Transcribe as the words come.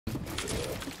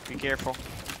careful.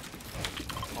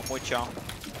 I'm with y'all.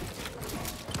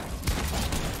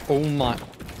 Oh my.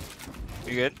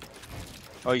 You good?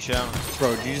 Oh, you should have.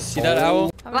 Bro, did you just see that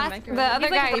owl? The other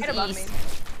guy is east.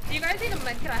 Do you guys need a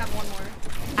medkit? I have one more.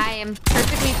 I am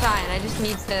perfectly fine. I just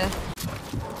need to.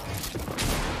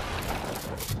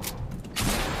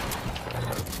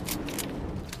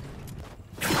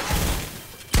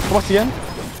 What's again?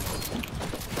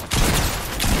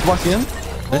 What's again?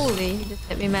 Holy, he just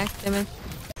hit me max damage.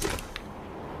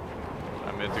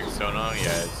 I'm into Sona.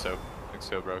 Yeah, it's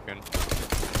so broken.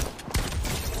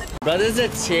 Brothers a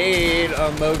cheat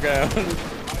on Mogo.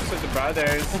 So the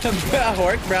brothers.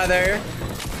 Hork brother.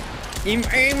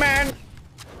 Amen.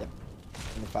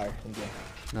 In the fire. In the game.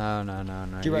 No.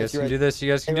 You right, guys can right. do this.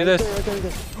 You guys can Hey, do right this. there, right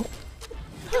there.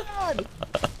 God!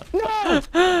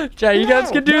 No! Chat, you guys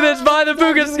can do this. Buy the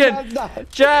Bugha skin.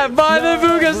 Chat, buy the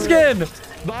Bugha skin.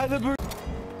 Buy the Bugha.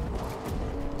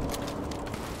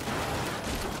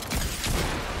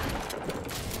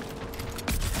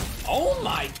 Oh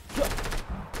my god!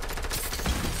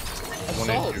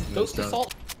 Assault! Ghost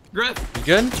assault! Grip! You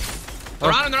good?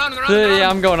 They're on him, they're on him, they're on him! Yeah,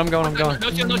 I'm going. No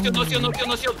shield, no shield, no shield, no shield,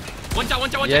 no shield! One shot, one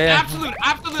shot, one shot! Yeah. Absolute,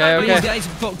 absolute! Okay. Please, guys,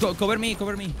 cover me,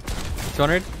 cover me!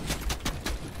 200.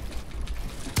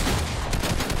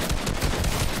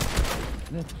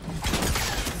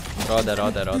 All dead.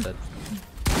 On me!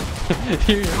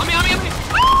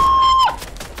 Ah!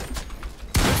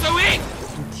 They're so weak!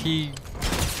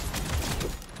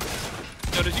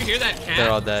 Yo, did you hear that cat? They're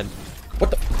all dead.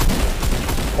 What the?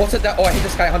 What's it? Oh, I hit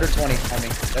this guy 120 on me.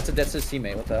 That's his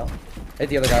teammate. What the hell? Hit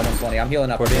the other guy 120. I'm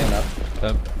healing up. I'm healing up.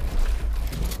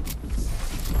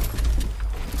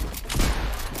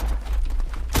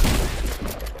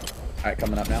 All right,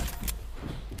 coming up now.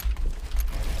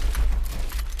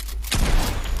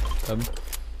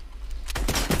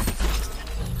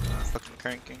 Fucking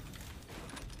cranking.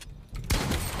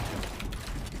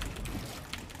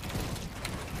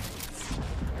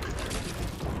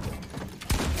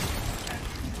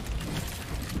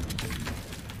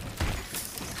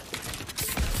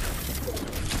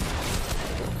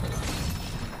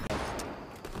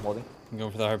 I'm holding. I'm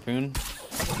going for the harpoon.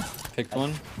 Picked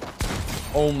one.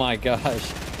 Oh my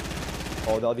gosh.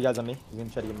 Oh, the other guy's on me. He's gonna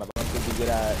try to get my butt. He'll be good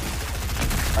at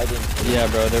fighting. Yeah,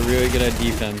 bro, they're really good at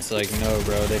defense. Like, no,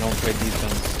 bro, they don't play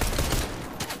defense.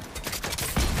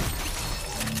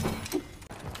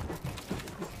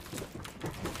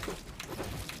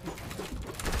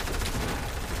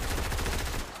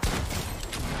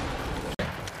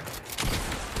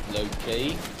 Low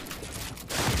key.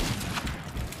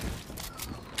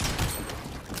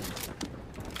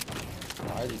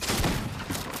 Why are these?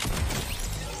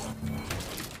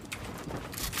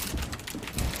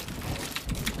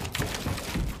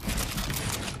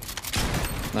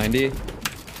 90.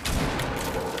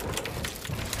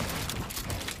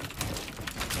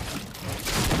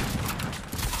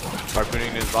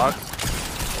 Harpooning his box.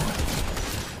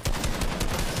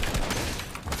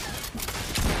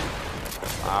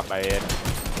 Ah, bad.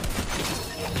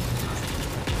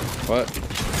 What?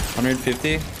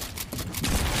 150?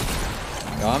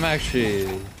 Yo, I'm actually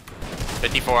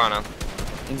 54 on him.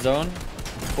 in zone.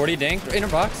 40 dink. Inner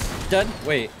box. Dead.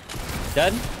 Wait.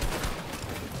 Dead.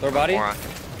 Lower body.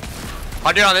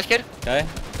 100 on this kid. Okay.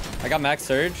 I got max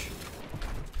surge.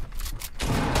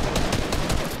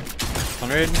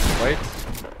 100. Whites.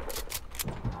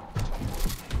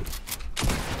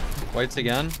 Whites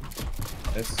again.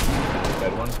 This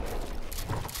dead one.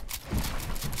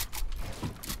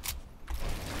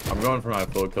 I'm going for my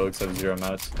full kill except 0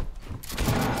 mats.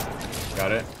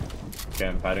 Got it. Okay,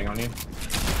 I'm padding on you.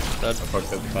 Dead. I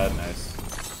fucked up the pad. Nice.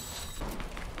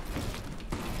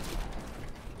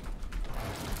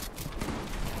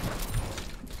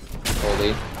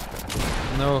 Holy.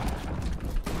 No.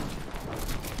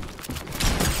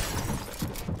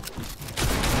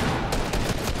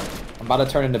 I'm about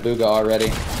to turn into Bugha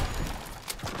already.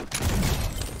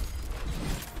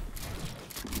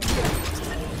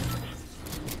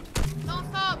 Don't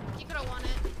stop. You could have won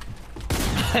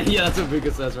it. Yeah, that's what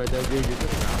Bugha says right there. Bugha.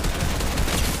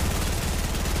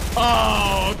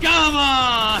 Oh, come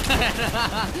on!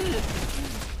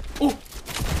 Oh!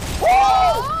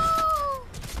 Oh!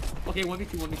 Okay,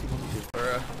 1v2, 1v2,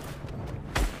 1v2.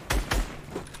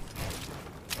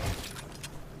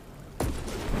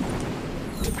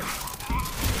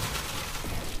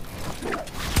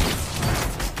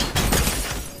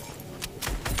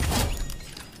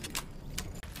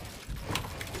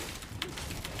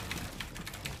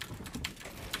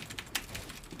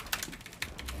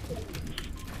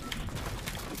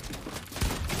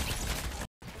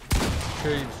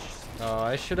 I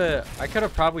I could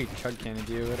have probably chug canned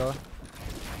you a little.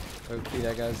 Okay,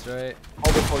 that guy's right.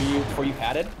 Oh, before you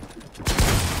padded?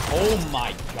 Oh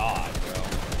my god, bro.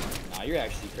 Nah, you're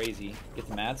actually crazy. Get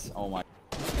the mats. Oh my.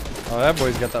 Oh, that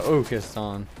boy's got the Okist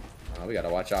on. Oh, we gotta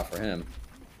watch out for him.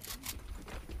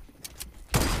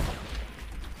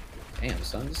 Damn,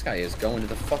 son, this guy is going to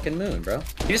the fucking moon, bro.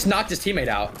 He just knocked his teammate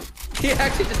out. He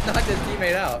actually just knocked his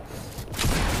teammate out.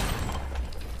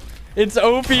 It's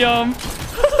opium.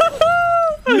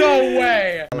 No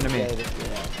way. Coming to me. Yeah,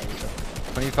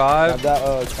 25. grab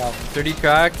that, cow. 30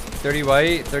 cracked. 30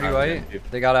 white. 30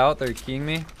 white. They got out. They're keying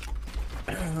me.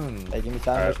 Hey, give me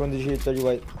time. Which one did you hit 30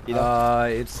 white?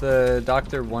 It's the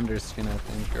Dr. Wonder skin, I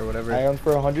think, or whatever. I own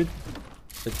for 100.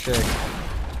 The chick.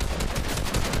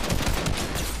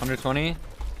 120.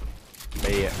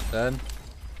 Yeah. Dead.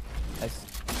 Nice.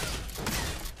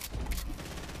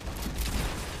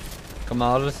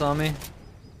 Commodus on me.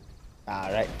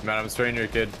 Alright. Man, I'm spraying your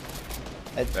kid.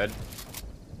 Dead.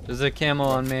 There's a camo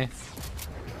on me.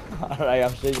 Alright,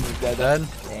 I'm shaking this guy Dead.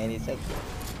 And he said.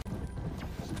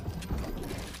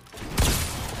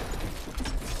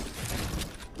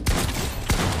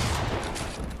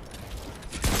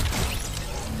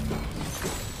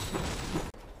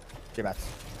 Get mats.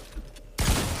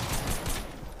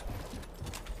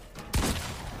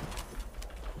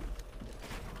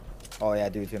 Oh yeah,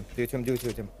 do it to him. Do it to him, do it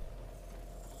to him.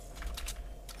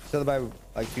 Still by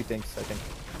like 2 things, I think.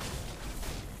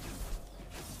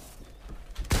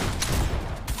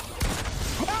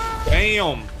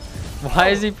 Damn. Why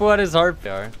is he pull out his heart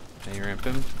bar? Can you ramp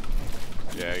him?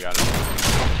 Yeah, I got him.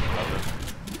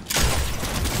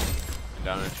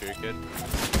 Down a tree, kid.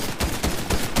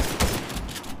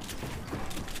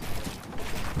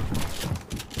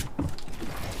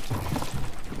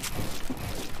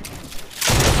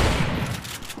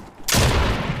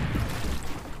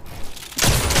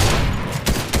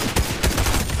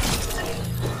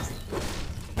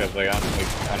 Because like I don't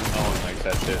know one likes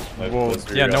that shit. Like, Well, let's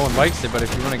be yeah, real. no one likes it, but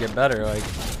if you want to get better, like,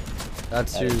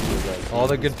 that's who all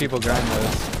the good people grind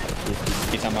those.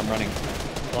 Anytime I'm running.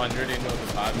 Well, you already know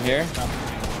the pod. Here?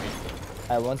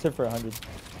 I once hit for 100.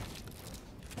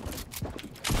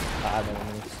 I have no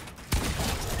minutes.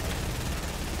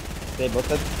 They both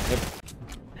dead? Yep.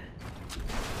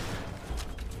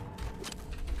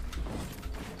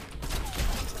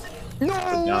 No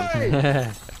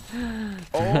way!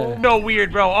 Oh. No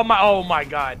weird, bro. Oh my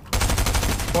god.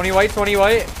 20 white, 20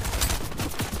 white.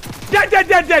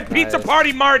 Dead. Pizza Nice.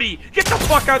 party, Marty. Get the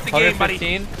fuck out the game, buddy.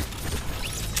 115.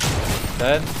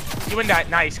 Dead. You win that.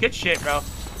 Nice. Good shit, bro.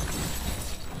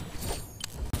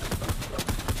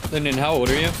 Lyndon, how old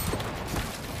are you?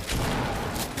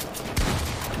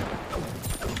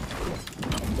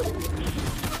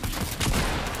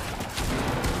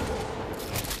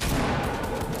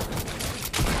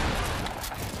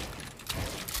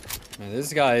 Man,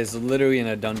 this guy is literally in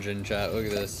a dungeon, chat. Look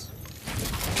at this.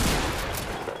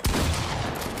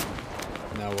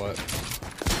 Now what?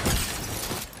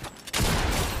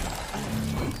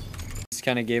 Just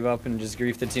kind of gave up and just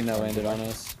griefed the team that landed on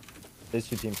us. There's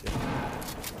 2 teams here.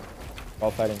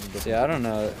 All fighting. So yeah, I don't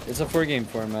know. It's a 4-game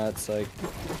format. It's like,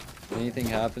 if anything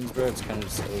happens, bro, it's kind of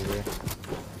just over.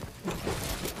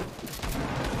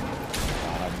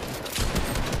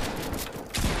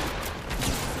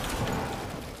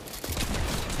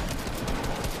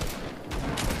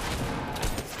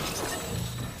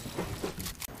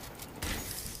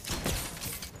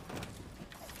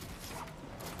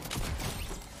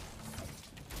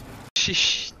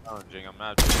 Challenging, I'm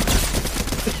not.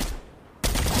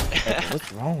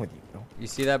 What's wrong with you, bro? You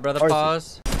see that, brother? Arthur.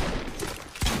 Pause.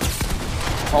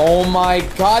 Oh my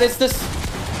god, it's this.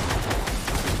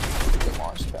 Come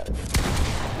on, just better.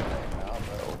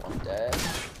 I'm dead.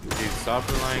 Dude, stop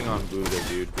relying on Bugha,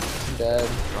 dude. I'm dead.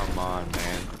 Come on,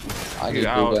 man. I Dude, need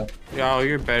Bugha. Yo,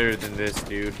 you're better than this,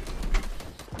 dude.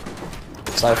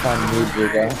 I need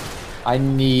Bugha. I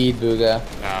need Bugha.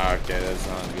 Ah, okay, that's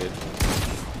not good.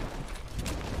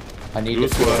 I need Blue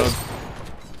to squad.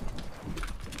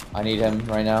 I need him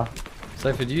right now.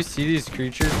 Cypher, do you see these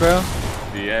creatures, bro?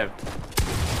 Yeah.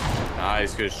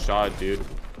 Nice, good shot, dude.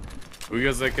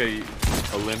 Bugha's like a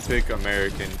Olympic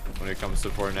American when it comes to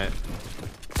Fortnite.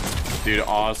 Dude,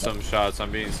 awesome shots.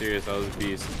 I'm being serious. That was a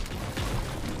beast.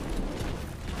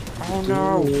 Oh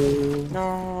no!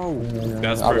 No!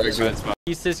 That's perfect red spot.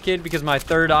 He's this kid because my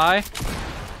third eye.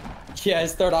 Yeah,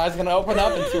 his third eye's gonna open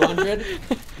up in 200.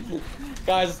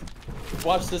 Guys,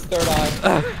 watch this third eye.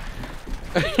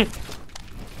 I'm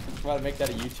about to make that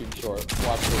a YouTube short.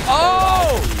 Watch this.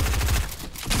 Oh!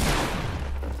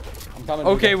 I'm coming.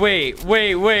 Okay, Bugha.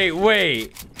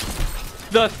 wait.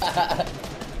 The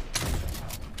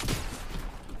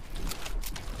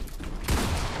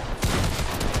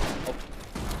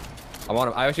I want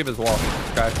him. I actually have his wall.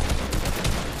 Crash.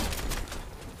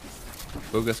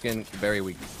 Bugha skin, very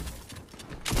weak.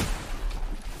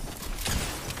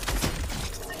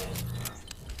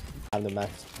 I'm the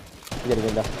max. You get a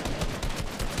window.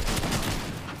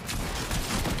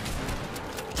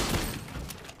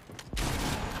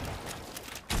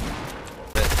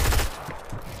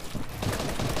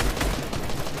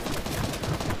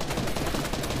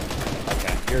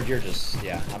 Okay, you're just,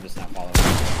 yeah, I'm just not following.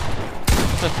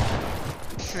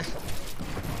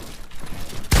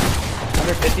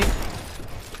 150?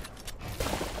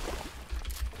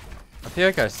 I feel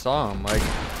like I saw him. Like,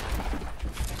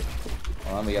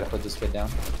 Hold on, we gotta put this kid down.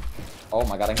 Oh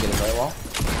my god, I can get it very well.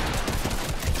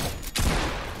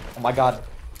 Oh my god.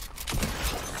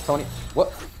 Tony,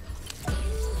 what?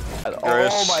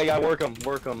 Gross. Oh my god, work him,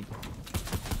 work him.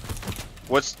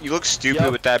 What's you look stupid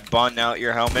Yup. with that bun out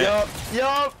your helmet.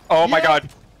 Yup. Oh my god.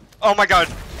 Oh my god.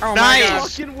 oh my Nice. God.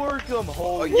 Fucking work him. Oh,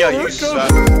 Holy yeah, you work 'em.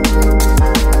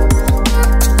 suck.